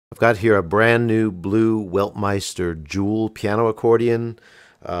got here a brand new blue Weltmeister Juwel piano accordion.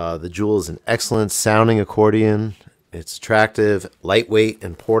 The Juwel is an excellent sounding accordion. It's attractive, lightweight,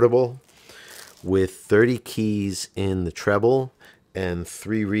 and portable, with 30 keys in the treble and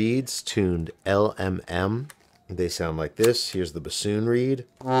 3 reeds tuned LMM. They sound like this. Here's the bassoon reed,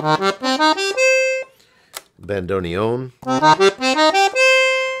 bandoneon,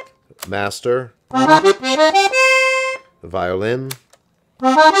 master, violin,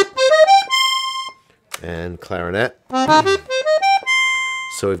 and clarinet.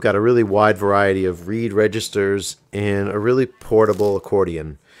 So we've got a really wide variety of reed registers in a really portable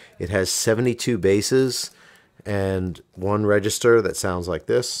accordion. It has 72 basses and 1 register that sounds like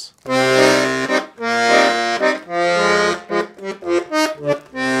this.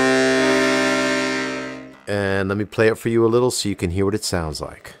 And let me play it for you a little so you can hear what it sounds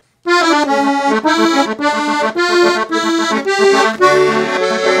like.